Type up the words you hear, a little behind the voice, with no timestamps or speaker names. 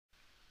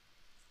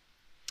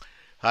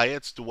Hi,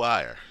 it's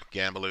Dwyer,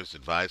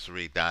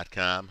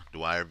 gamblersadvisory.com,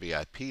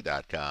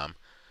 dwyervip.com,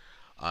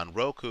 on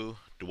Roku,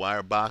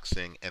 Dwyer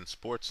Boxing, and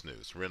Sports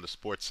News. We're in the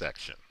sports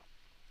section.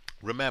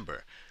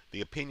 Remember, the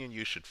opinion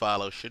you should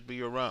follow should be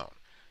your own.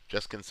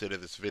 Just consider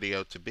this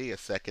video to be a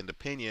second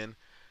opinion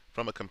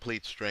from a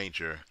complete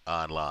stranger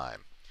online.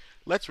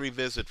 Let's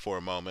revisit for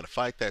a moment a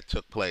fight that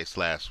took place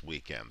last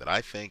weekend that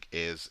I think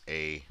is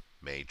a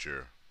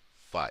major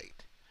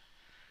fight.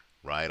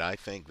 Right? I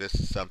think this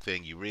is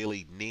something you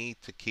really need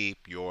to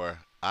keep your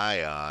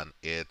eye on.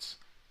 It's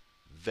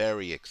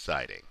very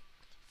exciting.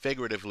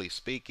 Figuratively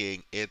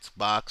speaking, it's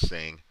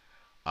boxing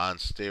on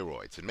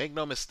steroids. And make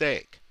no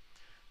mistake,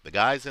 the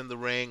guys in the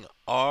ring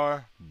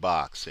are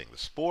boxing. The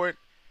sport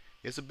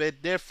is a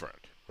bit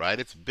different, right?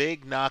 It's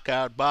big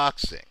knockout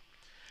boxing.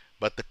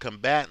 But the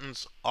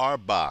combatants are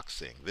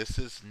boxing. This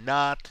is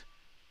not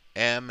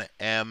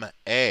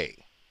MMA,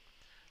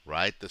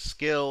 right? The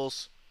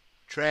skills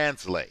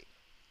translate,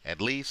 at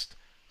least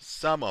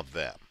some of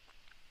them.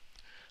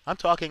 I'm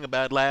talking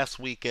about last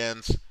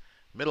weekend's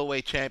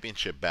middleweight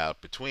championship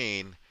bout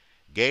between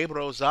Gabe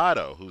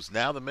Rosado, who's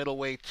now the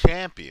middleweight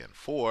champion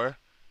for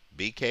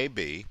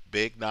BKB,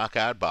 Big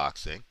Knockout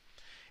Boxing,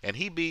 and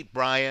he beat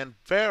Brian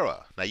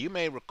Vera. Now, you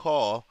may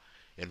recall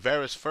in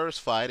Vera's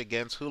first fight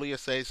against Julio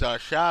Cesar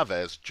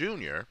Chavez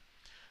Jr.,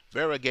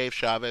 Vera gave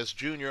Chavez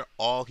Jr.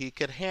 all he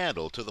could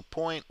handle, to the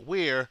point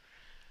where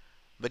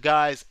the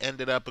guys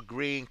ended up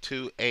agreeing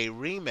to a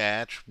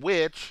rematch,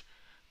 which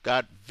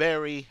got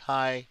very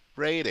high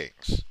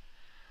ratings,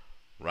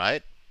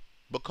 right?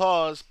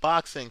 Because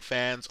boxing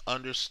fans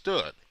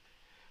understood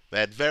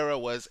that Vera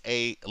was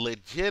a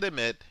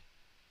legitimate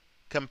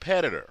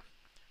competitor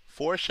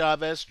for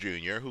Chavez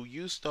Jr., who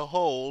used to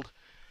hold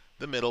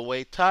the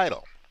middleweight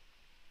title,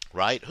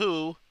 right?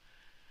 Who,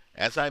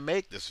 as I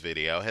make this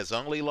video, has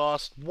only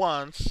lost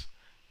once.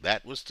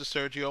 That was to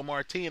Sergio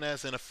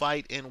Martinez in a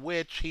fight in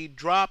which he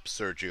dropped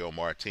Sergio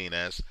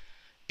Martinez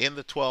in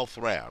the 12th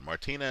round.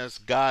 Martinez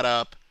got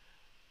up,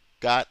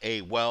 got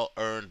a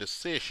well-earned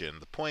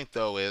decision. The point,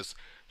 though, is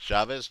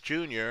Chavez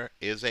Jr.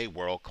 is a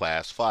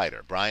world-class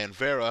fighter. Brian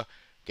Vera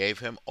gave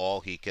him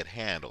all he could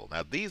handle.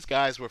 Now, these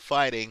guys were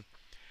fighting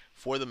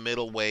for the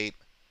middleweight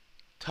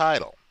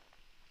title,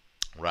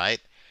 right?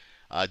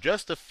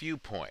 Just a few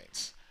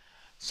points.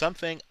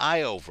 Something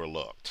I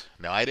overlooked.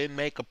 Now, I didn't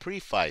make a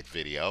pre-fight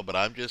video, but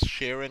I'm just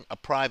sharing a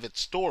private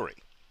story,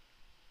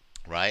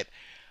 right?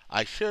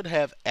 I should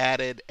have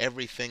added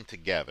everything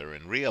together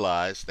and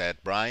realized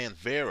that Brian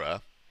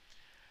Vera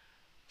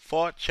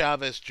fought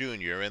Chavez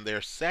Jr. in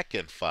their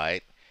second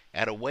fight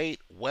at a weight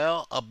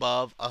well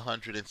above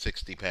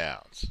 160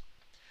 pounds,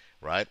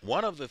 right?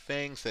 One of the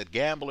things that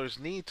gamblers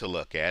need to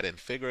look at in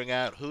figuring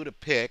out who to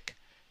pick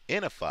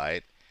in a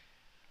fight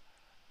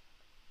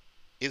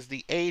is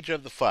the age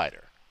of the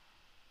fighter,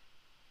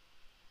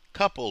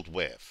 coupled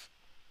with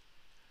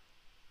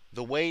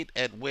the weight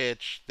at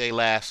which they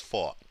last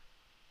fought,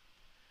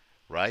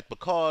 right?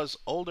 Because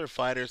older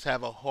fighters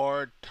have a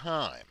hard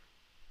time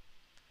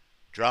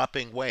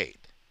dropping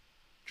weight,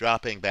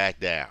 dropping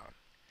back down.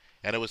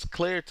 And it was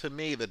clear to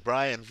me that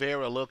Brian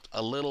Vera looked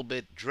a little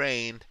bit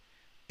drained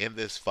in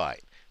this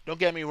fight. Don't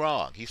get me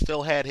wrong, he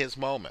still had his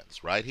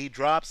moments, right? He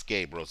drops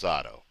Gabe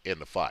Rosado in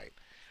the fight,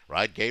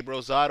 right? Gabe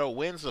Rosado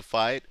wins the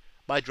fight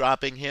by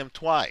dropping him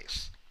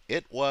twice.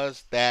 It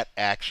was that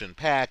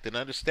action-packed, and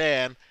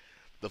understand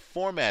the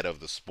format of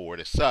the sport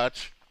is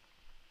such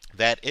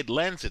that it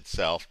lends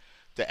itself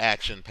to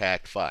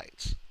action-packed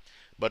fights.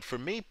 But for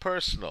me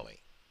personally,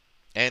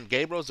 and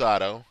Gabe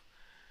Rosado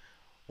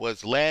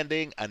was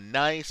landing a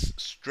nice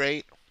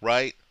straight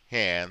right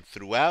hand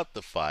throughout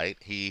the fight.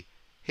 He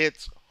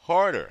hits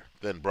harder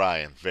than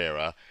Brian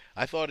Vera.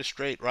 I thought a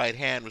straight right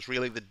hand was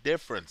really the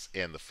difference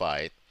in the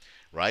fight,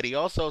 right? He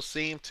also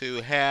seemed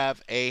to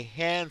have a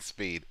hand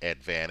speed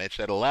advantage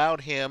that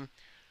allowed him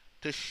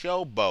to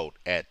showboat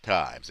at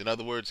times. In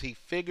other words, he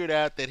figured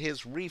out that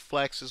his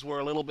reflexes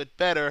were a little bit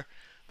better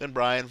than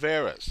Brian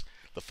Vera's.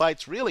 The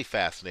fight's really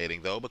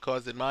fascinating, though,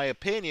 because in my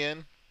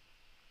opinion,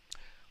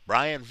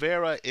 Brian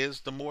Vera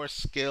is the more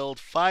skilled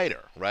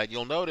fighter, right?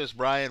 You'll notice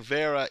Brian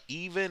Vera,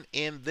 even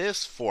in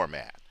this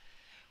format,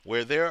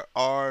 where there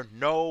are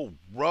no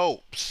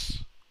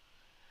ropes,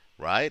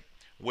 right?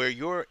 Where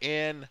you're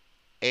in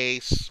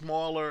a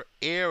smaller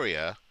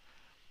area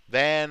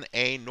than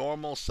a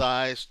normal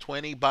size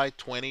 20 by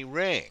 20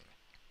 ring,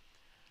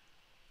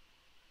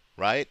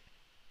 right?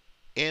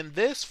 In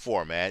this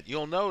format,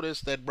 you'll notice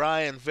that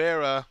Brian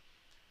Vera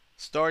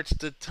starts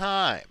to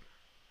time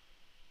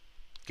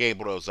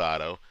Gabe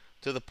Rosado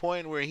to the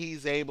point where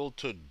he's able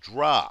to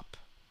drop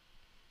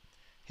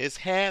his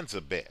hands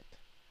a bit,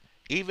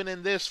 even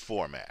in this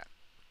format,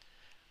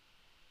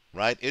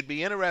 right? It'd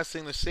be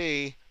interesting to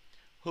see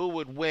who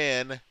would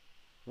win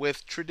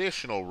with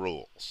traditional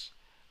rules,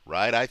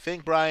 right? I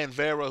think Brian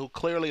Vera, who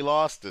clearly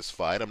lost this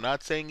fight, I'm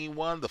not saying he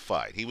won the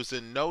fight. He was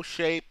in no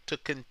shape to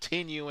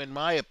continue, in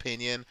my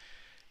opinion,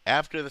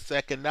 after the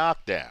second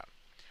knockdown.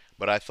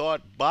 But I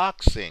thought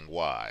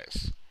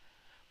boxing-wise,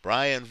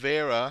 Brian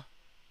Vera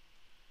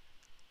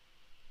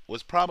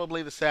was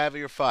probably the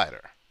savvier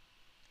fighter.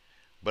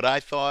 But I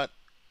thought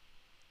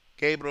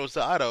Gabe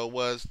Rosado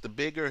was the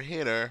bigger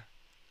hitter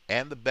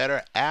and the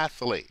better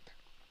athlete.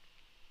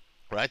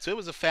 Right? So it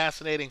was a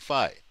fascinating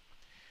fight.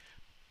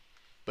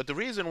 But the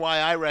reason why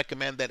I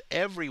recommend that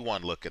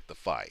everyone look at the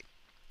fight,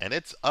 and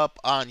it's up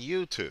on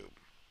YouTube,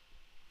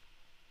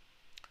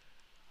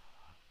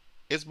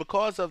 is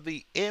because of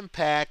the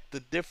impact the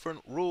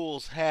different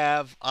rules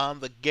have on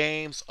the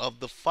games of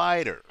the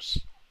fighters.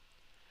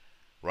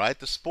 Right?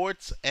 The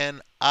sport's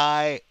an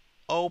eye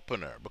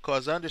opener.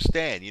 Because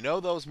understand, you know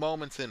those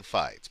moments in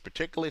fights,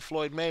 particularly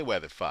Floyd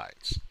Mayweather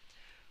fights,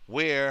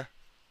 where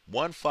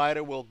one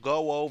fighter will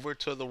go over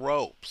to the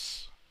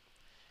ropes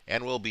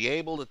and will be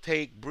able to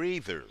take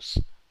breathers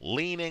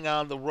leaning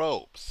on the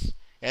ropes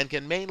and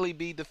can mainly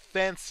be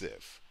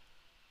defensive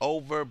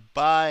over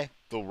by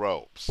the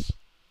ropes.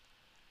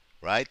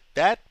 Right?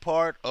 That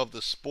part of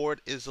the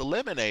sport is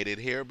eliminated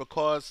here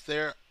because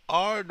there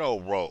are no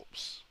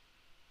ropes.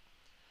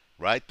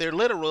 Right? There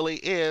literally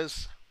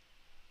is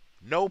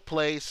no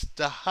place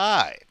to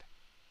hide.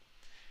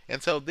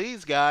 And so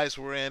these guys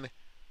were in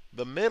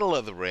the middle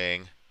of the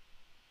ring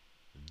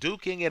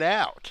duking it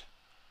out.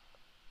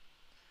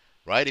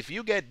 Right? If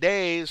you get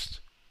dazed,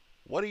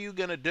 what are you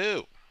going to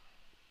do?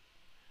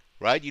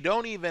 Right? You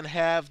don't even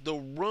have the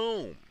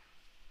room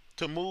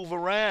to move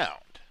around.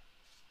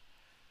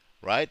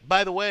 Right?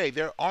 By the way,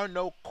 there are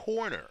no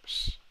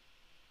corners.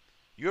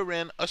 You're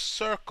in a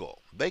circle.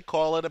 They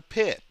call it a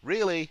pit.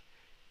 Really,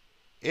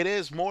 it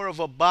is more of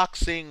a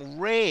boxing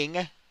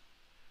ring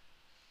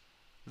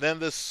than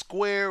the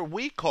square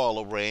we call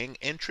a ring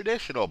in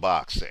traditional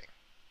boxing.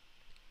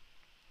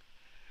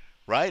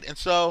 Right? And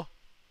so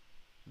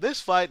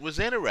this fight was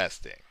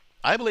interesting.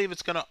 I believe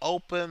it's going to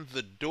open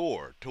the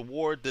door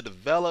toward the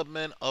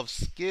development of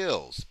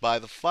skills by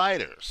the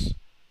fighters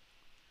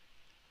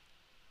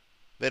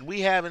that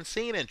we haven't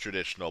seen in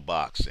traditional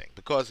boxing,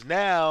 because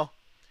now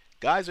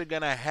guys are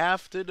going to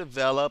have to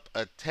develop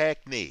a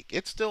technique.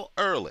 It's still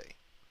early,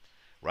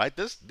 right?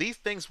 These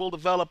things will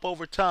develop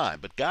over time,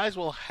 but guys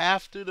will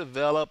have to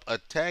develop a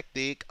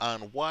technique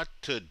on what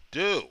to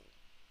do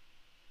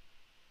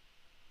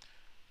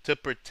to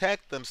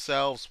protect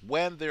themselves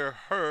when they're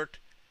hurt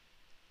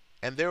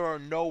and there are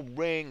no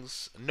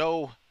rings,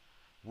 no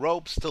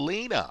ropes to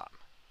lean on.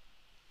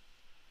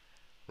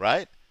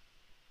 Right?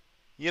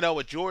 You know,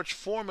 a George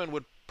Foreman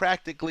would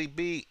practically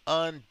be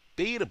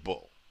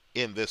unbeatable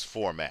in this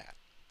format.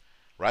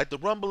 Right? The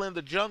Rumble in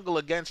the Jungle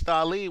against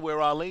Ali,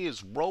 where Ali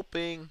is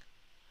rope-a-doping,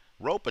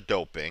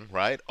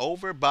 right,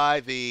 over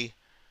by the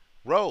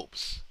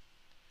ropes,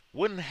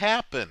 wouldn't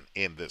happen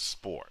in this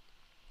sport.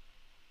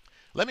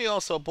 Let me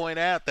also point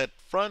out that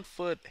front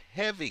foot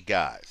heavy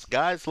guys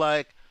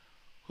like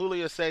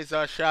Julio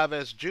Cesar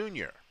Chavez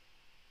Jr.,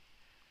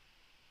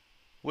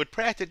 would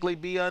practically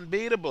be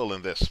unbeatable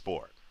in this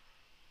sport.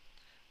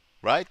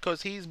 Right?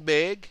 Because he's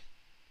big,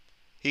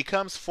 he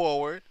comes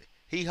forward,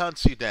 he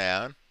hunts you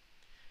down.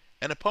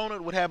 An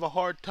opponent would have a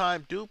hard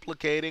time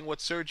duplicating what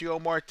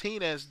Sergio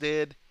Martinez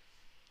did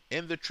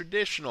in the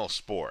traditional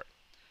sport.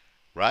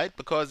 Right?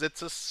 Because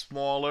it's a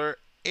smaller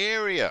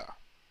area.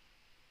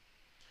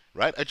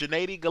 Right? A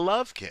Gennady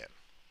Golovkin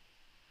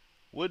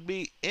would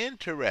be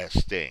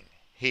interesting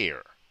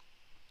here.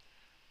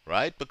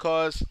 Right?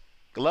 Because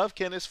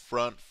Golovkin is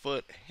front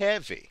foot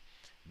heavy.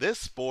 This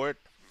sport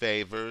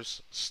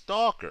favors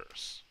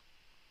stalkers.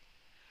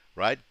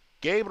 Right?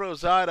 Gabe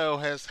Rosado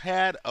has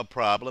had a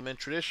problem in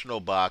traditional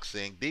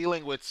boxing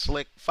dealing with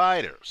slick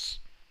fighters.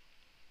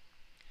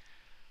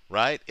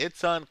 Right?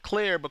 It's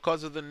unclear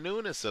because of the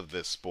newness of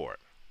this sport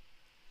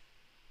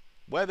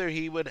whether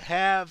he would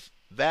have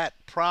that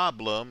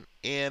problem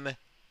in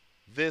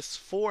this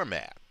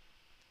format.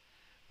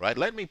 Right?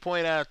 Let me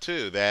point out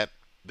too that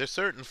there's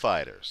certain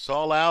fighters,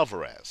 Saul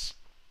Alvarez,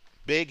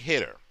 big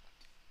hitter,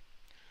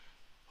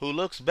 who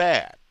looks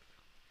bad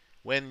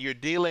when you're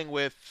dealing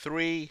with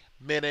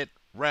 3-minute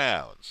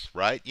rounds,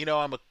 right? You know,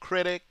 I'm a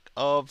critic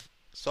of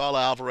Saul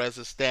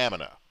Alvarez's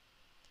stamina,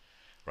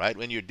 right?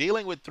 When you're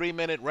dealing with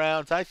 3-minute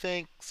rounds, I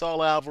think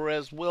Saul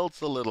Alvarez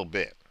wilts a little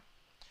bit.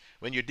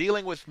 When you're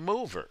dealing with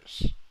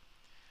movers,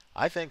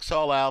 I think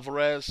Saul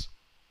Alvarez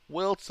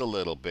wilts a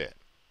little bit,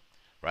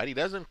 right? He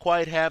doesn't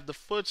quite have the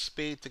foot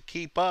speed to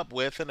keep up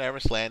with an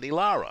Erislandy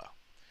Lara,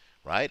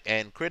 right?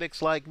 And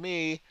critics like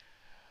me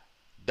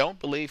don't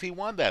believe he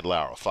won that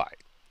Lara fight.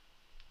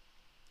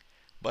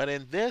 But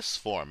in this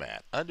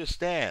format,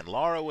 understand,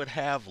 Lara would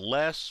have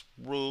less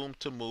room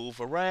to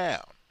move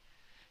around.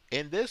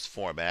 In this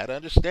format,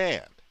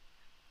 understand,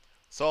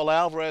 Saul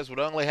Alvarez would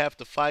only have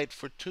to fight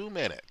for 2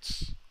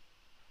 minutes,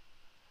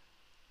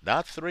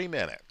 not 3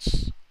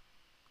 minutes.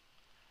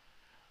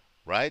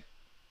 Right?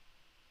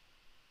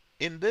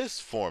 In this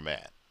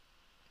format,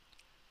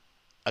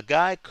 a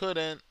guy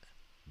couldn't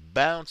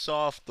bounce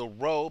off the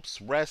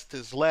ropes, rest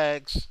his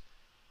legs,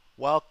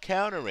 while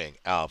countering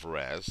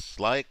Alvarez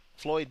like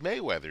Floyd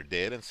Mayweather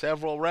did in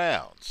several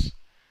rounds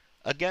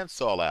against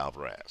Saul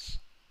Alvarez.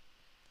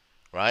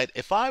 Right?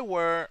 If I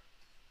were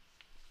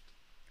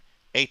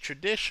a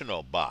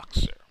traditional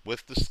boxer,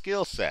 with the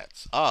skill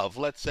sets of,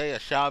 let's say, a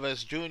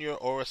Chavez Jr.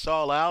 or a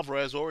Saul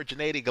Alvarez or a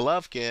Gennady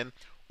Golovkin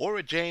or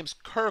a James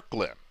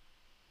Kirkland.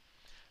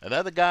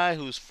 Another guy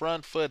who's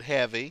front foot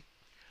heavy,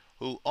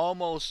 who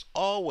almost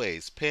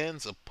always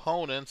pins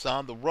opponents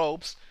on the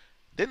ropes.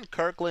 Didn't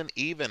Kirkland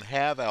even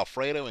have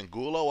Alfredo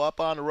Angulo up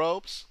on the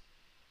ropes?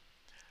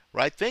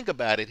 Right, think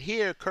about it.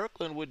 Here,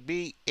 Kirkland would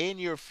be in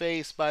your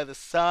face by the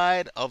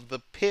side of the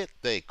pit,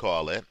 they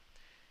call it,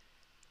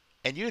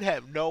 and you'd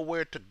have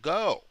nowhere to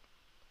go.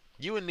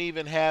 You wouldn't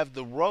even have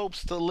the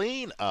ropes to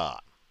lean on.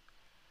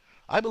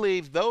 I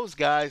believe those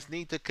guys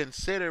need to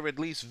consider at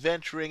least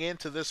venturing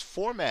into this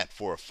format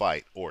for a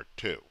fight or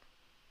two.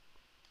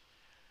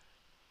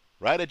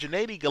 Right, a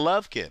Gennady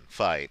Golovkin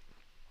fight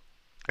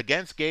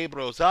against Gabe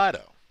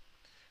Rosado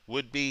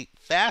would be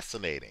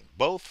fascinating,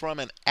 both from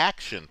an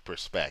action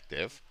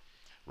perspective,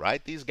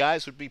 right? These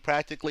guys would be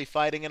practically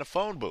fighting in a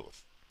phone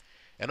booth.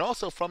 And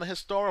also from a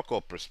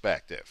historical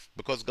perspective,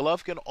 because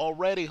Golovkin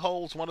already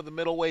holds one of the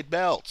middleweight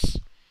belts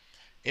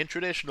in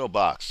traditional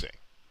boxing.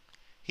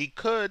 He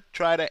could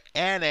try to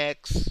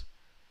annex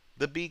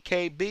the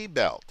BKB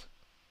belt.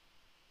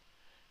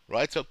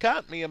 Right? So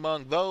count me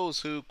among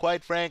those who,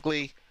 quite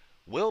frankly,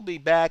 will be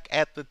back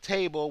at the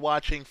table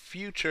watching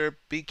future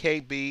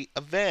BKB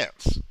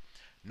events.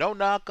 No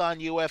knock on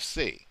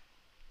UFC.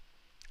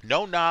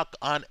 No knock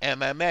on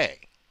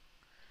MMA.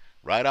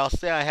 Right? I'll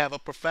say I have a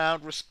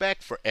profound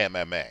respect for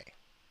MMA.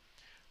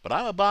 But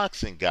I'm a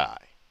boxing guy.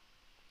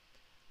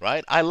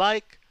 Right? I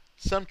like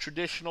some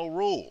traditional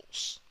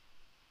rules.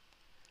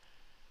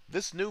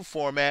 This new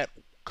format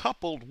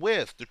coupled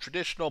with the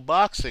traditional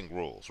boxing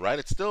rules, right?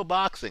 It's still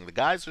boxing. The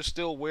guys are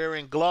still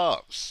wearing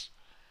gloves.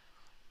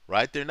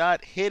 Right? They're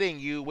not hitting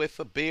you with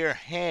a bare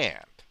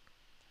hand.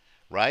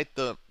 Right?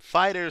 The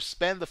fighters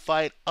spend the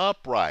fight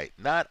upright,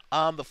 not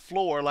on the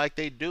floor like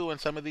they do in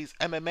some of these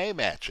MMA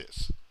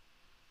matches.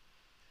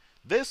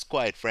 This,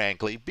 quite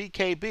frankly,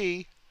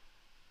 BKB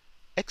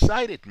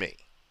excited me.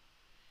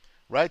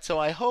 Right? So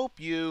I hope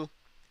you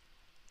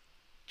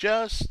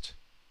just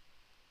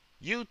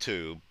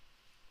YouTube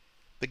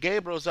the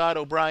Gabe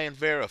Rosado-Brian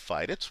Vera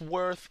fight. It's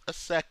worth a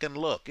second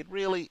look. It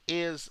really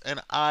is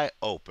an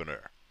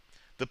eye-opener.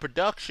 The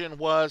production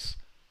was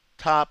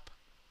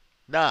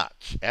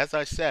top-notch. As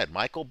I said,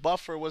 Michael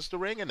Buffer was the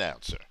ring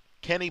announcer.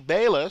 Kenny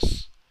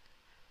Bayless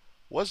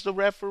was the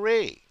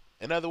referee.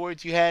 In other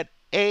words, you had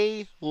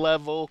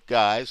A-level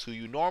guys who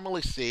you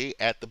normally see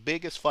at the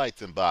biggest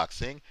fights in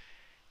boxing,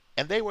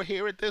 and they were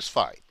here at this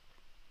fight.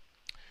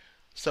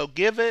 So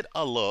give it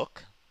a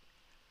look.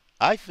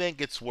 I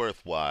think it's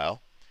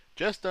worthwhile.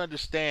 Just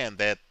understand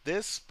that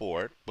this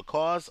sport,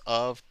 because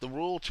of the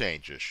rule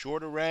changes,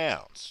 shorter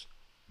rounds,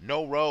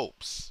 no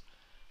ropes,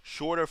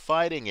 shorter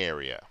fighting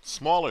area,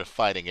 smaller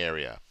fighting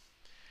area,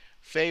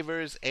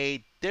 favors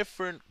a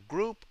different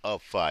group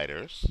of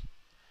fighters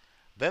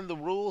than the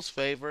rules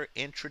favor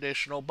in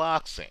traditional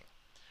boxing.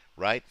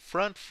 Right?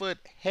 Front foot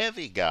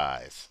heavy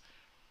guys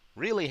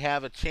really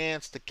have a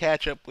chance to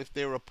catch up with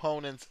their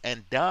opponents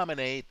and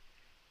dominate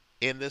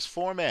in this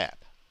format.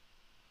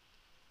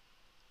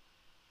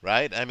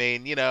 Right? I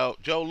mean, you know,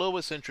 Joe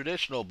Louis in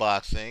traditional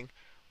boxing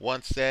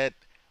once said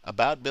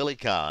about Billy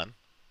Conn,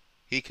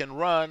 he can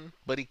run,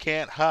 but he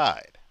can't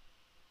hide.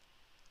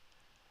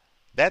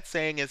 That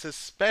saying is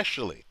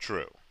especially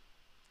true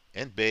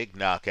in big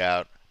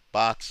knockout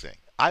boxing.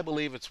 I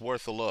believe it's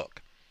worth a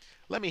look.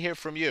 Let me hear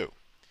from you.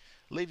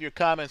 Leave your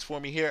comments for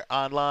me here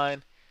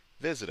online.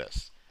 Visit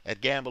us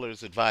at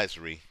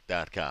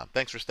gamblersadvisory.com.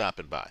 Thanks for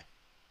stopping by.